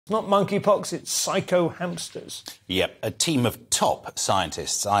Not monkeypox, it's psycho-hamsters. Yep, a team of top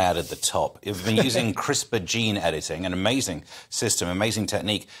scientists, I added the top, have been using CRISPR gene editing, an amazing system, amazing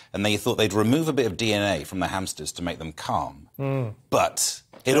technique, and they thought they'd remove a bit of DNA from the hamsters to make them calm. But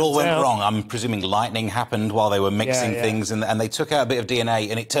it all went wrong. I'm presuming lightning happened while they were mixing things, and they took out a bit of DNA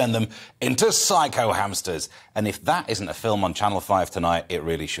and it turned them into psycho-hamsters. And if that isn't a film on Channel 5 tonight, it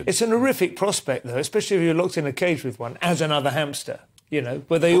really should. It's an horrific prospect, though, especially if you're locked in a cage with one, as another hamster. You know,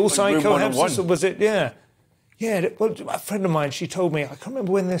 were they all psycho-hamsters, or was it... Yeah. Yeah, well, a friend of mine, she told me, I can't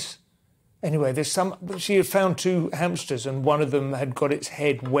remember when this... Anyway, she had found two hamsters, and one of them had got its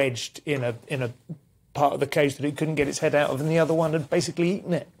head wedged in a part of the cage that it couldn't get its head out of, and the other one had basically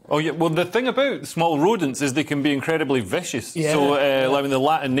eaten it. Oh, yeah, well, the thing about small rodents is they can be incredibly vicious. Yeah. So, I mean, the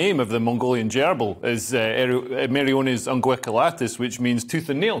Latin name of the Mongolian gerbil is Meriones unguiculatus, which means tooth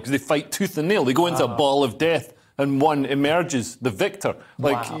and nail, because they fight tooth and nail. They go into a ball of death, and one emerges, the victor.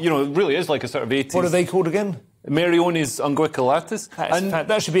 Like, you know, it really is like a sort of 80s... What are they called again? Meriones unguiculatus.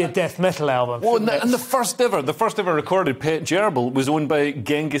 That should be a death metal album. Well, and the first ever recorded pet gerbil was owned by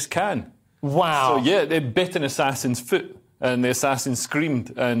Genghis Khan. Wow. So, yeah, it bit an assassin's foot, and the assassin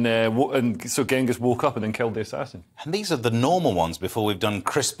screamed, and so Genghis woke up and then killed the assassin. And these are the normal ones before we've done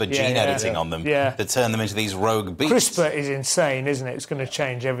CRISPR gene editing on them that turn them into these rogue beasts. CRISPR is insane, isn't it? It's going to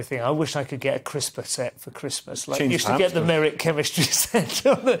change everything. I wish I could get a CRISPR set for Christmas. Like, you used to get the Merit chemistry set.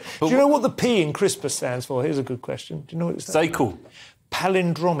 Do you know what the P in CRISPR stands for? Here's a good question. Do you know what it stands for? Psycho.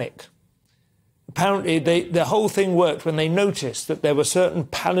 Palindromic. Apparently, the whole thing worked when they noticed that there were certain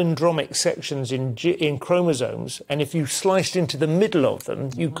palindromic sections in chromosomes, and if you sliced into the middle of them,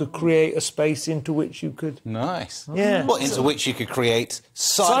 you could create a space into which you could... Nice. Yeah. Well, into which you could create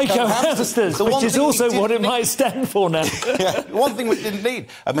psycho-hamsters, which is also what it might stand for now. Yeah, one thing we didn't need.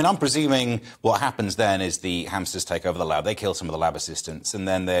 I mean, I'm presuming what happens then is the hamsters take over the lab. They kill some of the lab assistants, and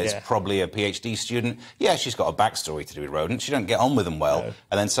then there's probably a PhD student. Yeah, she's got a backstory to do with rodents. She don't get on with them well,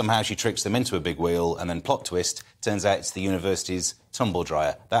 and then somehow she tricks them into a big wheel, and then plot twist, turns out it's the university's tumble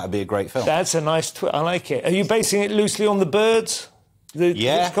dryer. That would be a great film. That's a nice twist. I like it. Are you basing it loosely on the birds? The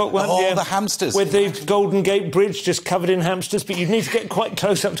Hitchcock one? The hamsters. With the Golden Gate Bridge just covered in hamsters, but you'd need to get quite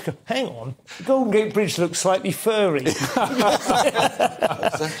close up to go, hang on, the Golden Gate Bridge looks slightly furry. It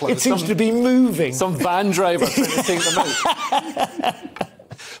seems to be moving. Some van driver trying to take them out.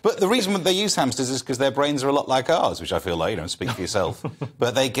 But the reason they use hamsters is because their brains are a lot like ours, which I feel like, speak for yourself.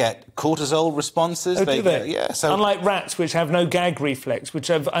 But they get cortisol responses. Oh, do they? Yeah. So unlike rats, which have no gag reflex, which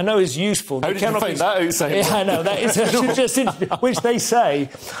I know is useful. How did you find that out, Simon? Yeah, I know. That is which they say.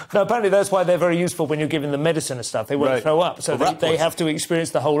 No, apparently that's why they're very useful when you're giving them medicine and stuff. They won't throw up, so they have to experience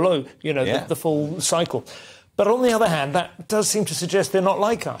the whole load, the full cycle. But on the other hand, that does seem to suggest they're not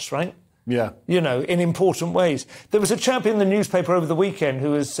like us, right? Yeah. In important ways. There was a chap in the newspaper over the weekend who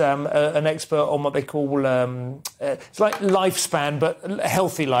was an expert on what they call, it's like lifespan, but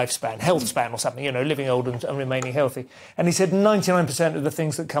healthy lifespan, health span or something, living old and remaining healthy. And he said 99% of the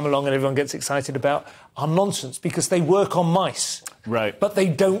things that come along and everyone gets excited about are nonsense because they work on mice. Right. But they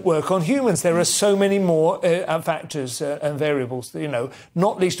don't work on humans. There are so many more factors and variables,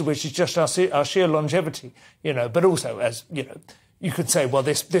 not least of which is just our sheer longevity, but also as, you could say, well,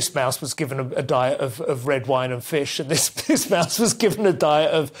 this mouse was given a diet of red wine and fish, and this mouse was given a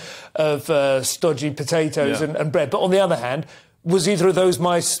diet of stodgy potatoes and bread. But on the other hand, was either of those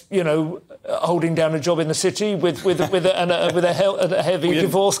mice, holding down a job in the city with a heavy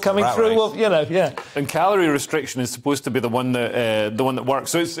divorce coming through? Well, And calorie restriction is supposed to be the one that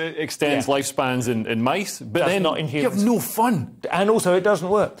works. So it extends lifespans in mice, but then not in humans. You have no fun, and also it doesn't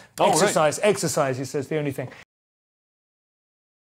work. Oh, exercise, he says, the only thing.